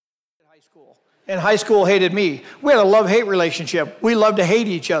school. And high school hated me. We had a love-hate relationship. We loved to hate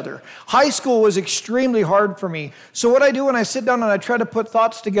each other. High school was extremely hard for me. So what I do when I sit down and I try to put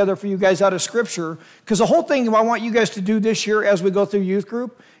thoughts together for you guys out of Scripture, because the whole thing I want you guys to do this year as we go through youth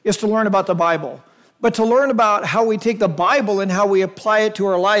group is to learn about the Bible. But to learn about how we take the Bible and how we apply it to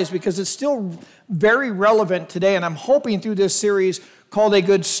our lives, because it's still very relevant today. And I'm hoping through this series called A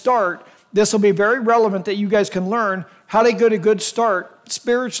Good Start, this will be very relevant that you guys can learn how to get a good start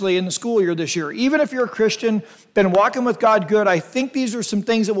spiritually in the school year this year. Even if you're a Christian, been walking with God good, I think these are some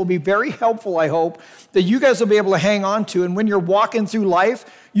things that will be very helpful, I hope, that you guys will be able to hang on to. And when you're walking through life,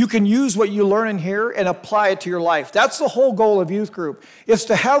 you can use what you learn in here and apply it to your life. That's the whole goal of youth group. It's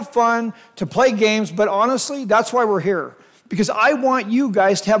to have fun, to play games, but honestly, that's why we're here. Because I want you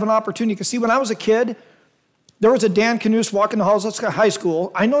guys to have an opportunity. Because see, when I was a kid, there was a Dan Canoose walking the halls of high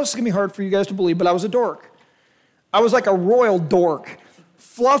school. I know this is going to be hard for you guys to believe, but I was a dork. I was like a royal dork.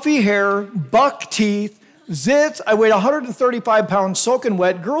 Fluffy hair, buck teeth, zits. I weighed 135 pounds, soaking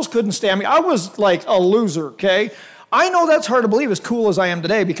wet. Girls couldn't stand me. I was like a loser, okay? I know that's hard to believe as cool as I am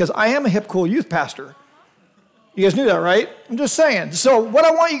today because I am a hip, cool youth pastor. You guys knew that, right? I'm just saying. So what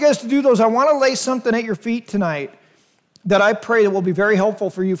I want you guys to do, though, is I want to lay something at your feet tonight that I pray that will be very helpful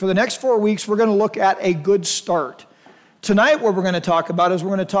for you. For the next 4 weeks, we're going to look at a good start. Tonight, what we're going to talk about is we're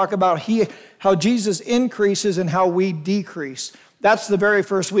going to talk about how Jesus increases and how we decrease. That's the very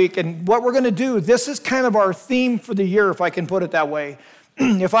first week. And what we're going to do, this is kind of our theme for the year, if I can put it that way.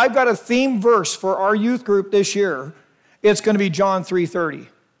 If I've got a theme verse for our youth group this year, it's going to be John 3:30.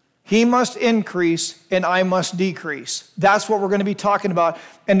 He must increase and I must decrease. That's what we're going to be talking about.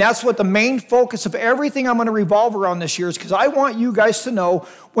 And that's what the main focus of everything I'm going to revolve around this year is, because I want you guys to know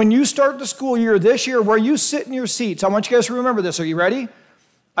when you start the school year this year, where you sit in your seats. I want you guys to remember this. Are you ready?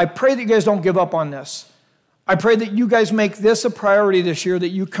 I pray that you guys don't give up on this. I pray that you guys make this a priority this year, that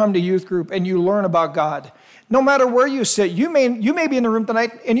you come to youth group and you learn about God. No matter where you sit, you may be in the room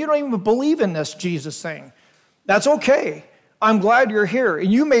tonight and you don't even believe in this Jesus thing. That's okay. I'm glad you're here.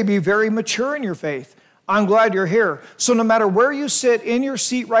 And you may be very mature in your faith. I'm glad you're here. So no matter where you sit in your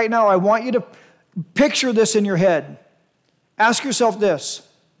seat right now, I want you to picture this in your head. Ask yourself this: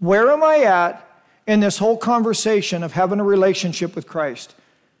 where am I at in this whole conversation of having a relationship with Christ?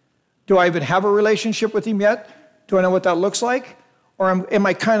 Do I even have a relationship with him yet? Do I know what that looks like? Or am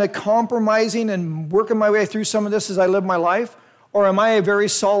I kind of compromising and working my way through some of this as I live my life? Or am I a very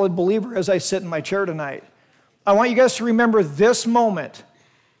solid believer as I sit in my chair tonight? I want you guys to remember this moment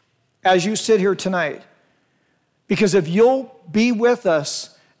as you sit here tonight. Because if you'll be with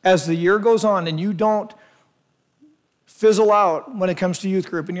us as the year goes on and you don't fizzle out when it comes to youth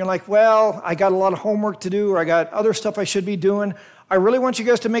group and you're like, well, I got a lot of homework to do or I got other stuff I should be doing, I really want you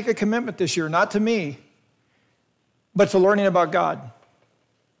guys to make a commitment this year, not to me, but to learning about God.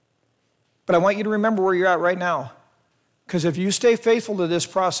 But I want you to remember where you're at right now. Because if you stay faithful to this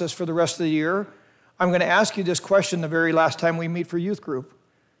process for the rest of the year, I'm going to ask you this question the very last time we meet for youth group.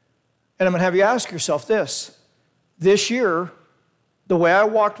 And I'm going to have you ask yourself this. This year, the way I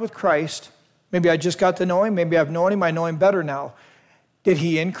walked with Christ, maybe I just got to know him, maybe I've known him, I know him better now. Did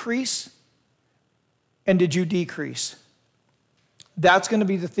he increase? And did you decrease? That's going to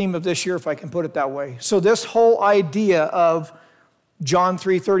be the theme of this year, if I can put it that way. So this whole idea of John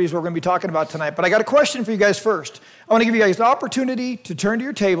 3:30 is what we're going to be talking about tonight. But I got a question for you guys first. I want to give you guys an opportunity to turn to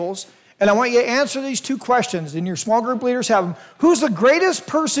your tables, and I want you to answer these two questions, and your small group leaders have them. Who's the greatest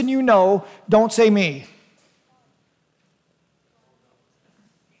person you know? Don't say me.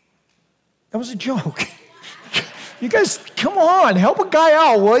 That was a joke. You guys, come on, help a guy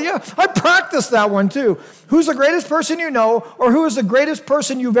out, will you? I practiced that one too. Who's the greatest person you know, or who is the greatest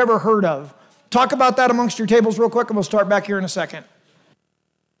person you've ever heard of? Talk about that amongst your tables real quick, and we'll start back here in a second.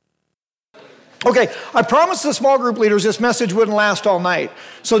 Okay, I promised the small group leaders this message wouldn't last all night.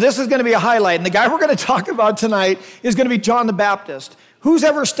 So this is going to be a highlight. And the guy we're going to talk about tonight is going to be John the Baptist. Who's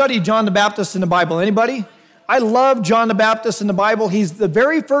ever studied John the Baptist in the Bible? Anybody? I love John the Baptist in the Bible. He's the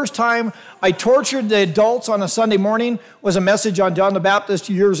very first time I tortured the adults on a Sunday morning was a message on John the Baptist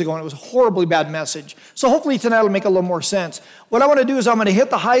years ago, and it was a horribly bad message. So hopefully tonight it'll make a little more sense. What I want to do is I'm going to hit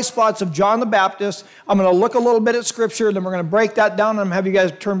the high spots of John the Baptist. I'm going to look a little bit at Scripture, and then we're going to break that down, and I'm going to have you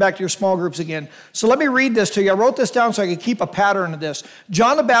guys turn back to your small groups again. So let me read this to you. I wrote this down so I could keep a pattern of this.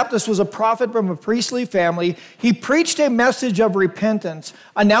 John the Baptist was a prophet from a priestly family. He preached a message of repentance,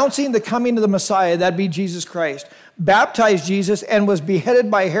 announcing the coming of the Messiah, that'd be Jesus Christ. Baptized Jesus and was beheaded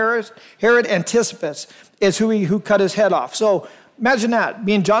by Herod Antipas, is who cut his head off. So imagine that,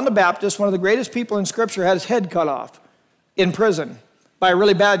 being John the Baptist, one of the greatest people in Scripture, had his head cut off in prison by a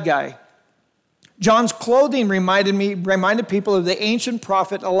really bad guy. John's clothing reminded people of the ancient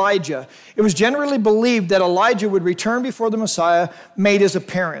prophet Elijah. It was generally believed that Elijah would return before the Messiah made his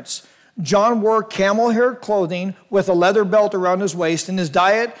appearance. John wore camel-hair clothing with a leather belt around his waist, and his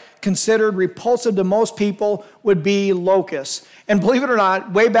diet, considered repulsive to most people, would be locusts. And believe it or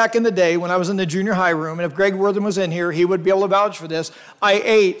not, way back in the day when I was in the junior high room, and if Greg Wortham was in here, he would be able to vouch for this, I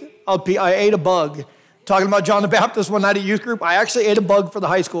ate a bug. Talking about John the Baptist one night at youth group, I actually ate a bug for the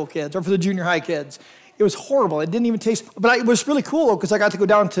high school kids, or for the junior high kids. It was horrible. It didn't even taste, but it was really cool because I got to go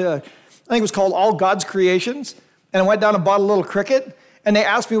down to, I think it was called All God's Creations, and I went down and bought a little cricket, and they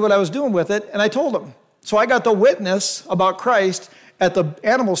asked me what I was doing with it, and I told them. So I got the witness about Christ at the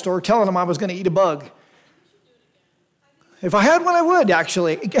animal store telling them I was going to eat a bug. If I had one, I would,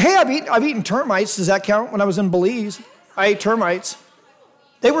 actually. Hey, I've eaten termites. Does that count? When I was in Belize, I ate termites.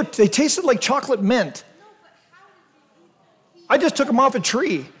 They tasted like chocolate mint. I just took them off a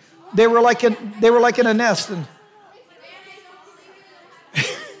tree. They were like in a nest. And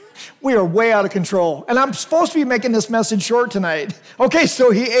we are way out of control. And I'm supposed to be making this message short tonight. Okay,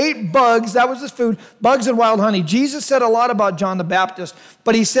 so he ate bugs. That was his food, bugs and wild honey. Jesus said a lot about John the Baptist,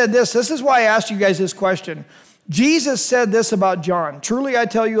 but he said this. This is why I asked you guys this question. Jesus said this about John. Truly, I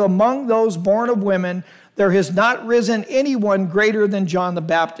tell you, among those born of women, there has not risen anyone greater than John the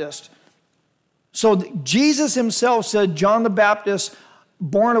Baptist. So Jesus himself said, John the Baptist,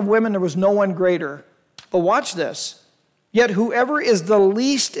 born of women, there was no one greater. But watch this. Yet whoever is the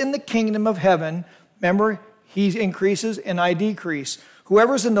least in the kingdom of heaven, remember, he increases and I decrease.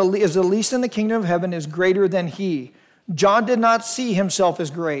 Whoever is the least in the kingdom of heaven is greater than he. John did not see himself as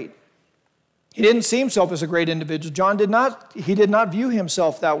great. He didn't see himself as a great individual. John did not view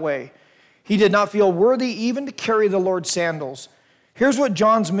himself that way. He did not feel worthy even to carry the Lord's sandals. Here's what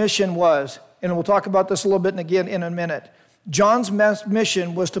John's mission was, and we'll talk about this a little bit again in a minute. John's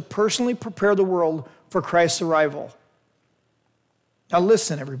mission was to personally prepare the world for Christ's arrival. Now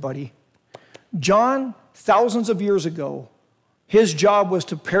listen, everybody. John, thousands of years ago, his job was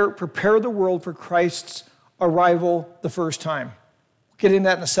to prepare the world for Christ's arrival the first time. We'll get into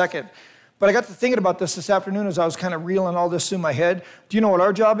that in a second. But I got to thinking about this afternoon as I was kind of reeling all this through my head. Do you know what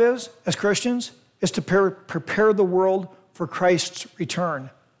our job is as Christians? Is to prepare the world for Christ's return.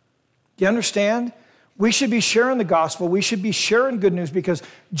 Do you understand? We should be sharing the gospel. We should be sharing good news because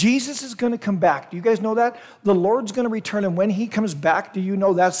Jesus is going to come back. Do you guys know that? The Lord's going to return, and when he comes back, do you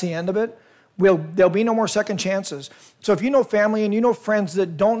know that's the end of it? There'll be no more second chances. So if you know family and you know friends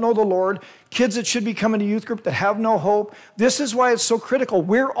that don't know the Lord, kids that should be coming to youth group that have no hope, this is why it's so critical.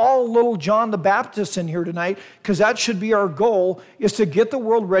 We're all little John the Baptist in here tonight because that should be our goal, is to get the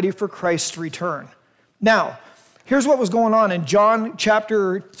world ready for Christ's return. Now, here's what was going on in John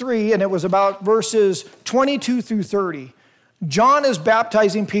chapter 3, and it was about verses 22 through 30. John is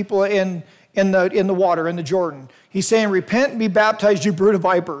baptizing people in the water, in the Jordan. He's saying, repent and be baptized, you brood of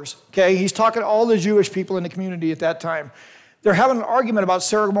vipers. Okay, he's talking to all the Jewish people in the community at that time. They're having an argument about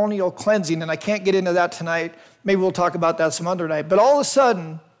ceremonial cleansing, and I can't get into that tonight. Maybe we'll talk about that some other night. But all of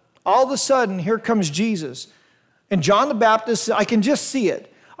a sudden, here comes Jesus. And John the Baptist, I can just see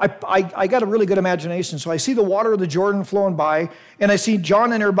it. I got a really good imagination. So I see the water of the Jordan flowing by, and I see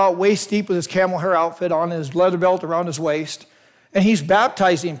John in there about waist deep with his camel hair outfit on, his leather belt around his waist, and he's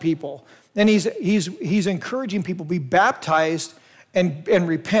baptizing people. And he's encouraging people to be baptized and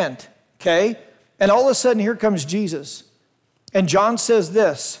repent, okay? And all of a sudden, here comes Jesus. And John says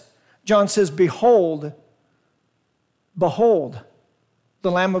this. John says, behold, the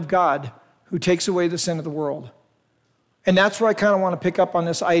Lamb of God who takes away the sin of the world. And that's where I kind of want to pick up on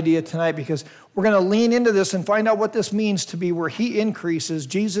this idea tonight, because we're going to lean into this and find out what this means to be where he increases.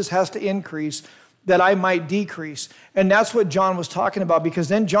 Jesus has to increase that I might decrease. And that's what John was talking about, because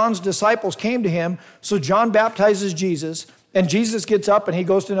then John's disciples came to him. So John baptizes Jesus, and Jesus gets up and he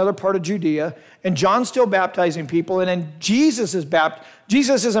goes to another part of Judea, and John's still baptizing people. And then Jesus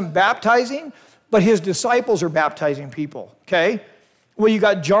isn't baptizing, but his disciples are baptizing people, okay? Well, you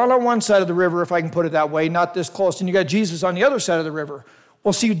got John on one side of the river, if I can put it that way, not this close, and you got Jesus on the other side of the river.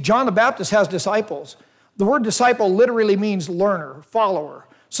 Well, see, John the Baptist has disciples. The word disciple literally means learner, follower.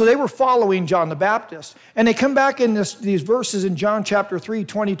 So they were following John the Baptist. And they come back in these verses in John chapter 3,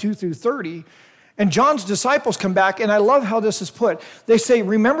 22 through 30, and John's disciples come back, and I love how this is put. They say,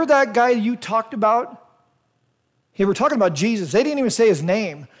 remember that guy you talked about? They were talking about Jesus. They didn't even say his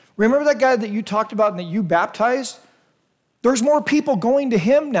name. Remember that guy that you talked about and that you baptized? There's more people going to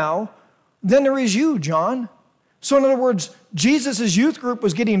him now than there is you, John. So in other words, Jesus' youth group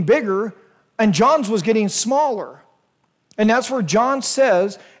was getting bigger and John's was getting smaller. And that's where John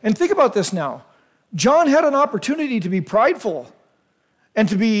says, and think about this now, John had an opportunity to be prideful. and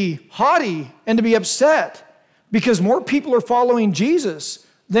to be haughty and to be upset because more people are following Jesus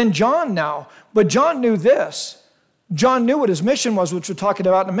than John now. But John knew this. John knew what his mission was, which we'll talk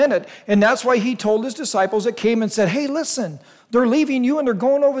about in a minute. And that's why he told his disciples that came and said, hey, listen, they're leaving you and they're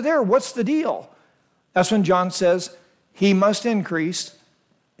going over there. What's the deal? That's when John says, he must increase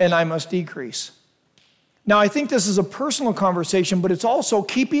and I must decrease. Now, I think this is a personal conversation, but it's also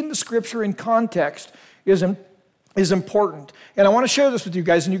keeping the scripture in context is important. And I want to share this with you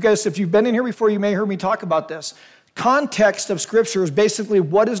guys. And you guys, if you've been in here before, you may hear me talk about this. Context of scripture is basically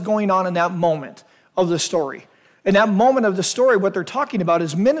what is going on in that moment of the story. In that moment of the story, what they're talking about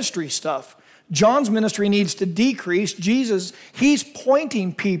is ministry stuff. John's ministry needs to decrease. Jesus, he's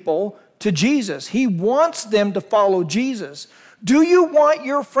pointing people to Jesus. He wants them to follow Jesus. Do you want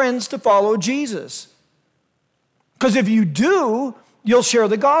your friends to follow Jesus? Because if you do, you'll share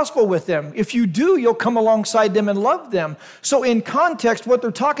the gospel with them. If you do, you'll come alongside them and love them. So in context, what they're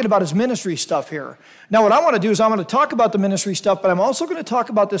talking about is ministry stuff here. Now, what I want to do is I'm going to talk about the ministry stuff, but I'm also going to talk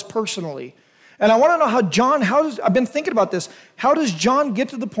about this personally. And I want to know how John, I've been thinking about this. How does John get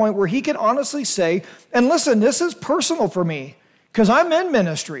to the point where he can honestly say, and listen, this is personal for me because I'm in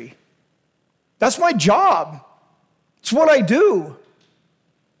ministry. That's my job. It's what I do.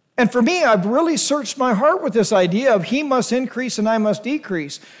 And for me, I've really searched my heart with this idea of he must increase and I must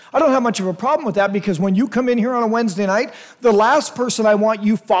decrease. I don't have much of a problem with that because when you come in here on a Wednesday night, the last person I want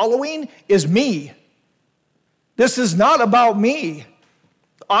you following is me. This is not about me.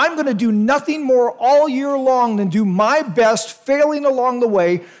 I'm going to do nothing more all year long than do my best, failing along the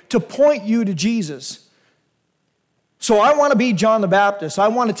way, to point you to Jesus. So I want to be John the Baptist. I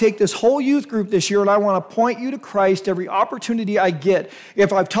want to take this whole youth group this year and I want to point you to Christ every opportunity I get.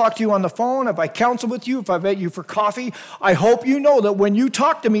 If I've talked to you on the phone, if I counsel with you, if I've met you for coffee, I hope you know that when you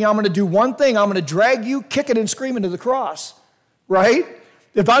talk to me, I'm going to do one thing. I'm going to drag you kicking and screaming to the cross, right?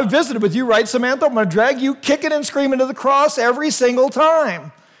 If I've visited with you, right, Samantha, I'm going to drag you kicking and screaming to the cross every single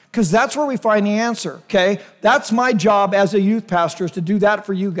time. Because that's where we find the answer, okay? That's my job as a youth pastor, is to do that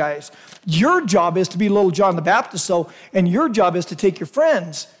for you guys. Your job is to be little John the Baptist, and your job is to take your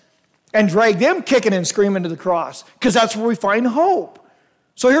friends and drag them kicking and screaming to the cross, because that's where we find hope.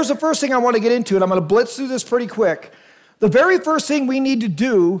 So here's the first thing I want to get into, and I'm going to blitz through this pretty quick. The very first thing we need to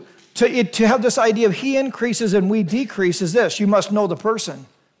do to have this idea of he increases and we decrease is this. You must know the person.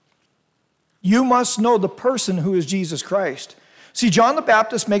 You must know the person who is Jesus Christ. See, John the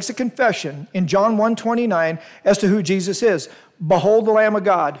Baptist makes a confession in John 1:29 as to who Jesus is. Behold the Lamb of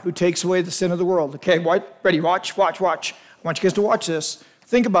God who takes away the sin of the world. Okay, ready, watch. I want you guys to watch this.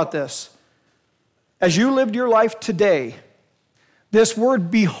 Think about this. As you lived your life today, this word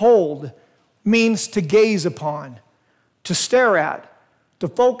behold means to gaze upon, to stare at, to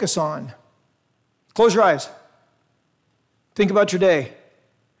focus on. Close your eyes. Think about your day.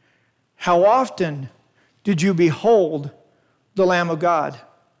 How often did you behold the Lamb of God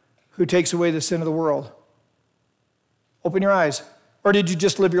who takes away the sin of the world? Open your eyes. Or did you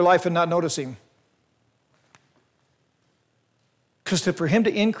just live your life and not notice him? Because for him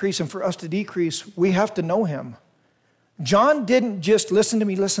to increase and for us to decrease, we have to know him. John didn't just, listen to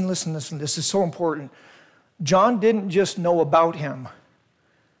me, listen. This is so important. John didn't just know about him.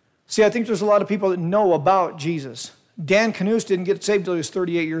 See, I think there's a lot of people that know about Jesus. Dan Knust didn't get saved until he was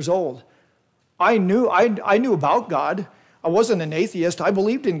 38 years old. I knew about God. I wasn't an atheist. I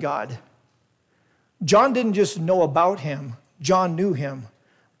believed in God. John didn't just know about him. John knew him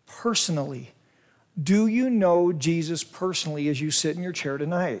personally. Do you know Jesus personally as you sit in your chair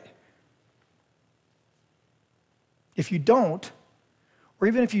tonight? If you don't, or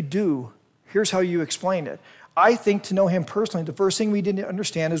even if you do, here's how you explain it. I think to know him personally, the first thing we need to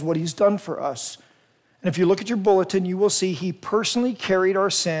understand is what he's done for us. And if you look at your bulletin, you will see he personally carried our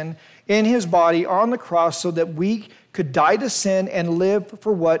sin in his body on the cross so that we could die to sin and live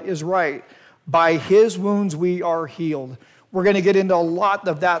for what is right. By his wounds we are healed. We're going to get into a lot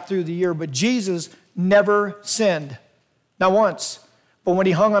of that through the year, but Jesus never sinned. Not once. But when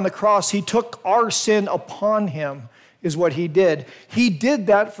he hung on the cross, he took our sin upon him, is what he did. He did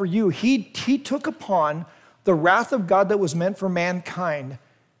that for you. He took upon the wrath of God that was meant for mankind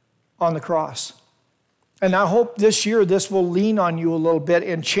on the cross. And I hope this year this will lean on you a little bit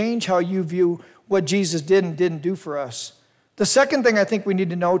and change how you view what Jesus did and didn't do for us. The second thing I think we need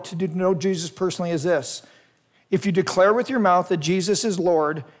to know Jesus personally is this. If you declare with your mouth that Jesus is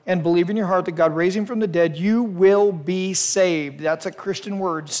Lord and believe in your heart that God raised him from the dead, you will be saved. That's a Christian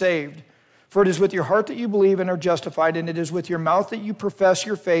word, saved. For it is with your heart that you believe and are justified, and it is with your mouth that you profess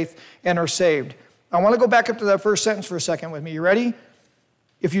your faith and are saved. I want to go back up to that first sentence for a second with me. You ready?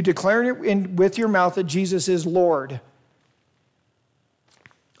 If you declare with your mouth that Jesus is Lord,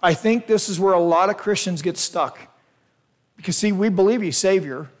 I think this is where a lot of Christians get stuck. Because see, we believe he's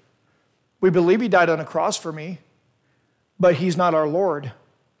Savior. We believe he died on a cross for me, but he's not our Lord.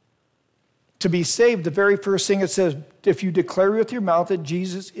 To be saved, the very first thing it says, if you declare with your mouth that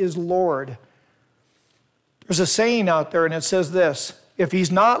Jesus is Lord. There's a saying out there, and it says this: if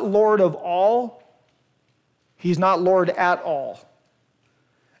he's not Lord of all, he's not Lord at all.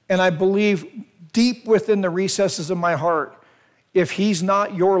 And I believe deep within the recesses of my heart, if he's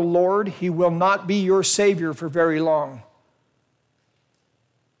not your Lord, he will not be your Savior for very long.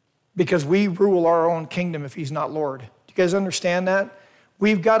 Because we rule our own kingdom if he's not Lord. Do you guys understand that?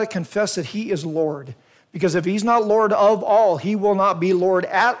 We've got to confess that he is Lord. Because if he's not Lord of all, he will not be Lord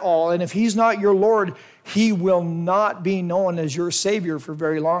at all. And if he's not your Lord, he will not be known as your Savior for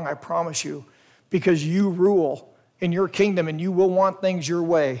very long, I promise you. Because you rule in your kingdom and you will want things your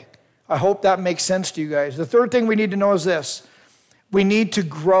way. I hope that makes sense to you guys. The third thing we need to know is this: we need to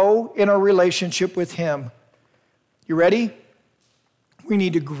grow in our relationship with him. You ready? We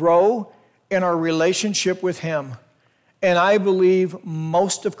need to grow in our relationship with him. And I believe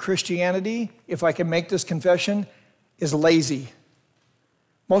most of Christianity, if I can make this confession, is lazy.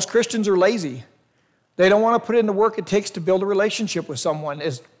 Most Christians are lazy. They don't want to put in the work it takes to build a relationship with someone,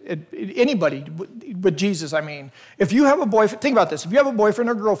 anybody, with Jesus, I mean. If you have a boyfriend, think about this. If you have a boyfriend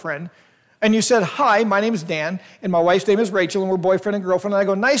or girlfriend, and you said, hi, my name is Dan, and my wife's name is Rachel, and we're boyfriend and girlfriend, and I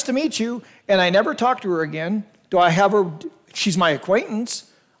go, nice to meet you, and I never talk to her again. Do I have her? She's my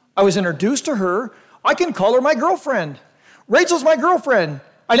acquaintance. I was introduced to her. I can call her my girlfriend. Rachel's my girlfriend.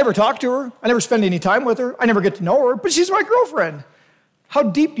 I never talk to her. I never spend any time with her. I never get to know her, but she's my girlfriend. How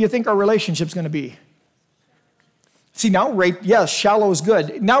deep do you think our relationship's going to be? See, now, yes, shallow is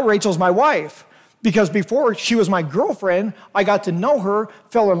good. Now Rachel's my wife, because before she was my girlfriend, I got to know her,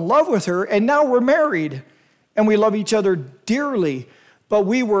 fell in love with her, and now we're married, and we love each other dearly, but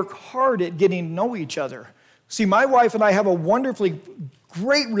we work hard at getting to know each other. See, my wife and I have a wonderfully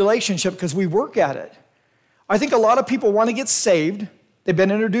great relationship because we work at it. I think a lot of people want to get saved. They've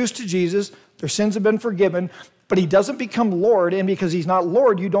been introduced to Jesus. Their sins have been forgiven, but he doesn't become Lord, and because he's not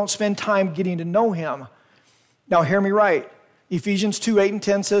Lord, you don't spend time getting to know him. Now, hear me right. Ephesians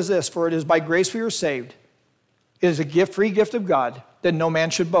 2:8-10 says this: for it is by grace we are saved. It is a gift, free gift of God, that no man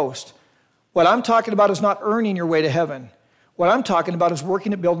should boast. What I'm talking about is not earning your way to heaven. What I'm talking about is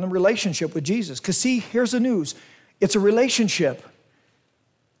working at building a relationship with Jesus. Because see, here's the news. It's a relationship.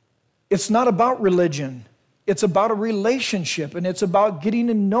 It's not about religion. It's about a relationship, and it's about getting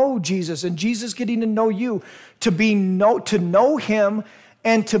to know Jesus and Jesus getting to know you, to know him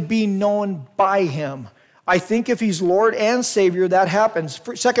and to be known by him. I think if he's Lord and Savior, that happens.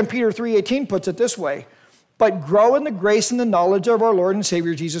 2 Peter 3:18 puts it this way: but grow in the grace and the knowledge of our Lord and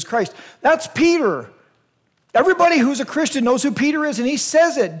Savior Jesus Christ. That's Peter. Everybody who's a Christian knows who Peter is, and he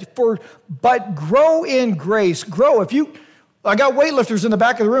says it, but grow in grace. Grow. I got weightlifters in the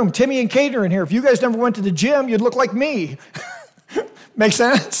back of the room. Timmy and Kate are in here. If you guys never went to the gym, you'd look like me. Make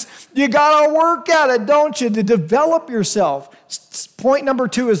sense? You got to work at it, don't you, to develop yourself. Point number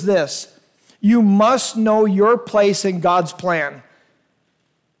 2 is this: you must know your place in God's plan.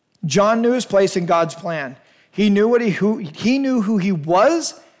 John knew his place in God's plan. He knew who he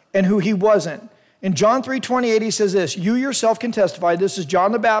was and who he wasn't. In John 3:28, he says this: you yourself can testify. This is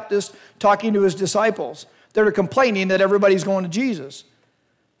John the Baptist talking to his disciples that are complaining that everybody's going to Jesus.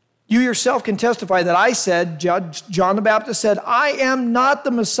 You yourself can testify that I said, John the Baptist said, I am not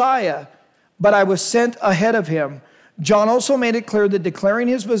the Messiah, but I was sent ahead of him. John also made it clear that declaring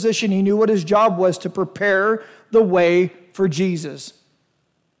his position, he knew what his job was: to prepare the way for Jesus,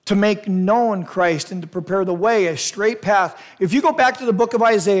 to make known Christ and to prepare the way, a straight path. If you go back to the book of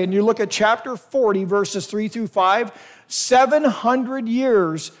Isaiah and you look at chapter 40, verses 3-5, 700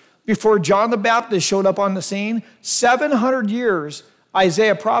 years before John the Baptist showed up on the scene, 700 years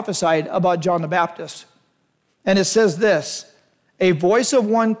Isaiah prophesied about John the Baptist. And it says this: a voice of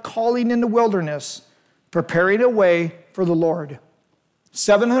one calling in the wilderness, preparing a way for the Lord.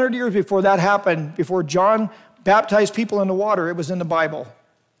 700 years before that happened, before John baptized people in the water, it was in the Bible.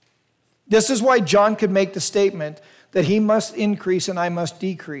 This is why John could make the statement that he must increase and I must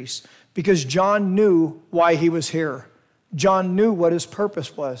decrease, because John knew why he was here. John knew what his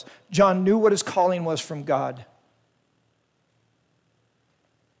purpose was. John knew what his calling was from God.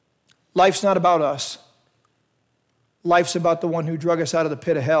 Life's not about us. Life's about the one who drug us out of the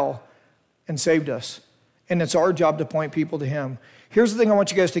pit of hell and saved us. And it's our job to point people to him. Here's the thing I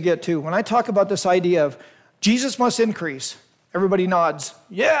want you guys to get to. When I talk about this idea of Jesus must increase, everybody nods.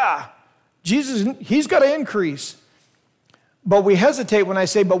 Yeah, Jesus, he's got to increase. But we hesitate when I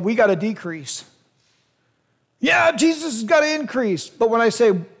say, but we got to decrease. Yeah, Jesus has got to increase. But when I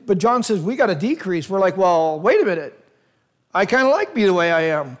say, but John says, we got to decrease. We're like, well, wait a minute. I kind of like me the way I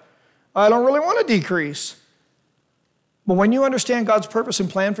am. I don't really want to decrease. But when you understand God's purpose and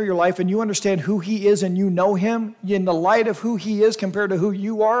plan for your life and you understand who he is and you know him in the light of who he is compared to who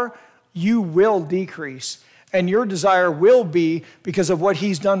you are, you will decrease. And your desire will be, because of what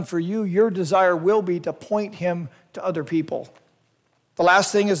he's done for you, your desire will be to point him to other people. The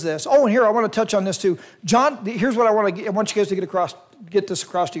last thing is this. Oh, and here, I want to touch on this too. John, here's what I want you guys to get this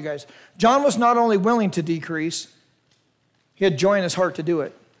across to you guys. John was not only willing to decrease, he had joy in his heart to do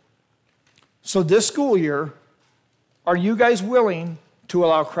it. So this school year, are you guys willing to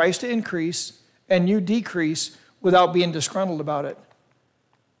allow Christ to increase and you decrease without being disgruntled about it,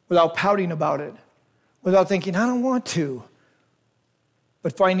 without pouting about it, without thinking, I don't want to,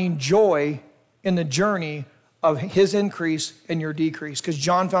 but finding joy in the journey of his increase and your decrease, because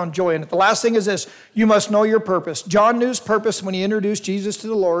John found joy in it. The last thing is this: you must know your purpose. John knew his purpose when he introduced Jesus to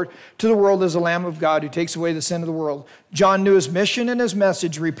the world as the Lamb of God who takes away the sin of the world. John knew his mission and his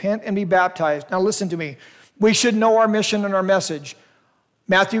message: repent and be baptized. Now listen to me. We should know our mission and our message.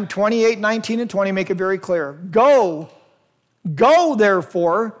 Matthew 28, 19 and 20 make it very clear. Go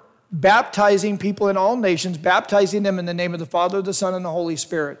therefore, baptizing people in all nations, baptizing them in the name of the Father, the Son, and the Holy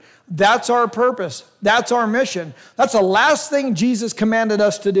Spirit. That's our purpose. That's our mission. That's the last thing Jesus commanded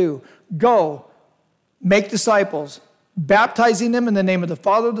us to do. Go, make disciples, baptizing them in the name of the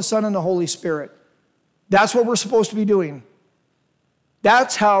Father, the Son, and the Holy Spirit. That's what we're supposed to be doing.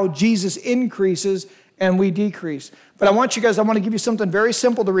 That's how Jesus increases and we decrease. But I want to give you something very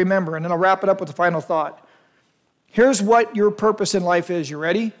simple to remember, and then I'll wrap it up with the final thought. Here's what your purpose in life is. You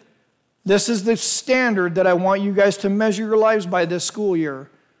ready? This is the standard that I want you guys to measure your lives by this school year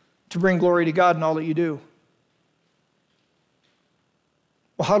to bring glory to God in all that you do.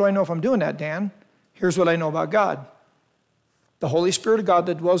 Well, how do I know if I'm doing that, Dan? Here's what I know about God. The Holy Spirit of God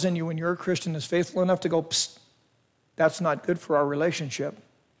that dwells in you when you're a Christian is faithful enough to go, psst, that's not good for our relationship.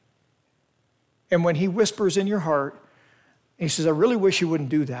 And when he whispers in your heart, he says, I really wish you wouldn't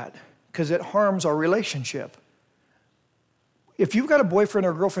do that because it harms our relationship. If you've got a boyfriend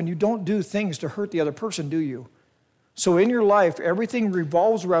or girlfriend, you don't do things to hurt the other person, do you? So in your life, everything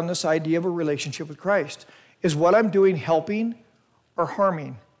revolves around this idea of a relationship with Christ. Is what I'm doing helping or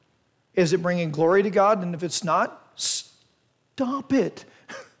harming? Is it bringing glory to God? And if it's not, stop it.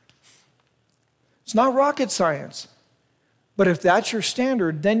 It's not rocket science. But if that's your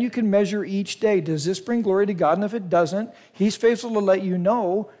standard, then you can measure each day. Does this bring glory to God? And if it doesn't, he's faithful to let you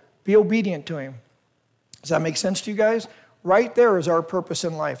know. Be obedient to him. Does that make sense to you guys? Right there is our purpose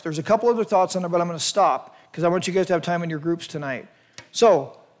in life. There's a couple other thoughts on it, but I'm going to stop because I want you guys to have time in your groups tonight.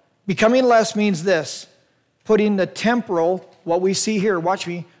 So, becoming less means this: putting the temporal, what we see here, watch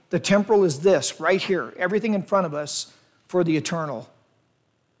me, the temporal is this, right here, everything in front of us, for the eternal.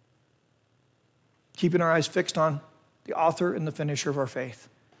 Keeping our eyes fixed on the author and the finisher of our faith.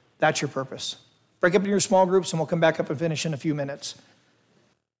 That's your purpose. Break up in your small groups and we'll come back up and finish in a few minutes.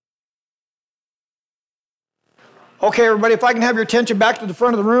 Okay, everybody, if I can have your attention back to the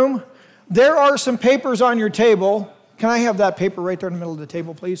front of the room. There are some papers on your table. Can I have that paper right there in the middle of the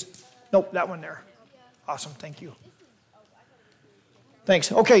table, please? Nope, that one there. Awesome, thank you.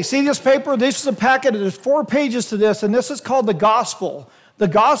 Thanks. Okay, see this paper? This is a packet. There's 4 pages to this, and this is called the gospel. The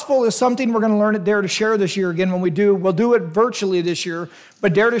gospel is something we're going to learn at Dare to Share this year again when we do. We'll do it virtually this year,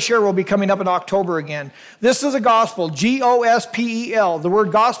 but Dare to Share will be coming up in October again. This is a gospel, G-O-S-P-E-L. The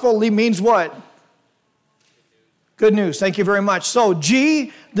word gospel means what? Good news. Thank you very much. So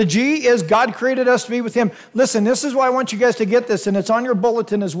the G is God created us to be with him. Listen, this is why I want you guys to get this, and it's on your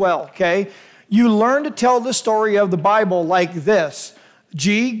bulletin as well, okay? You learn to tell the story of the Bible like this.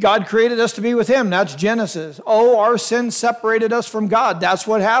 G, God created us to be with him. That's Genesis. O, our sins separated us from God. That's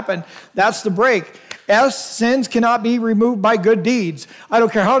what happened. That's the break. S, sins cannot be removed by good deeds. I don't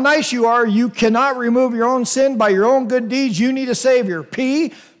care how nice you are, you cannot remove your own sin by your own good deeds. You need a Savior.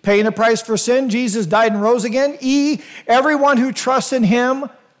 P, paying a price for sin. Jesus died and rose again. E, everyone who trusts in him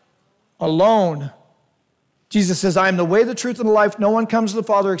alone. Jesus says, I am the way, the truth, and the life. No one comes to the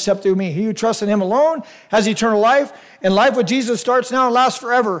Father except through me. He who trusts in him alone has eternal life, and life with Jesus starts now and lasts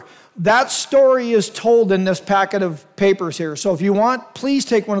forever. That story is told in this packet of papers here. So if you want, please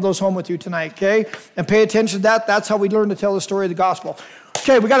take one of those home with you tonight, okay? And pay attention to that. That's how we learn to tell the story of the gospel.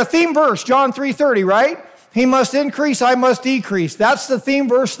 Okay, we got a theme verse, John 3:30, right? He must increase, I must decrease. That's the theme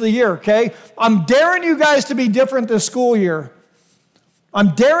verse of the year, okay? I'm daring you guys to be different this school year.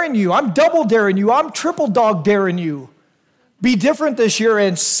 I'm daring you. I'm double daring you. I'm triple dog daring you. Be different this year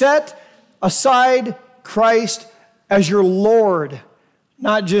and set aside Christ as your Lord,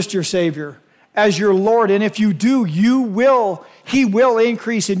 not just your Savior. as your Lord. And if you do, He will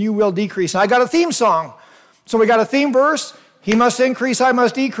increase and you will decrease. I got a theme song. So we got a theme verse. He must increase, I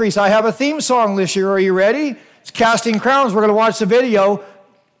must decrease. I have a theme song this year. Are you ready? It's Casting Crowns. We're going to watch the video.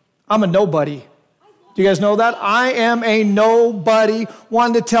 I'm a nobody. Do you guys know that? I am a nobody.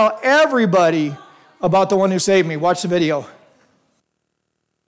 Wanted to tell everybody about the one who saved me. Watch the video.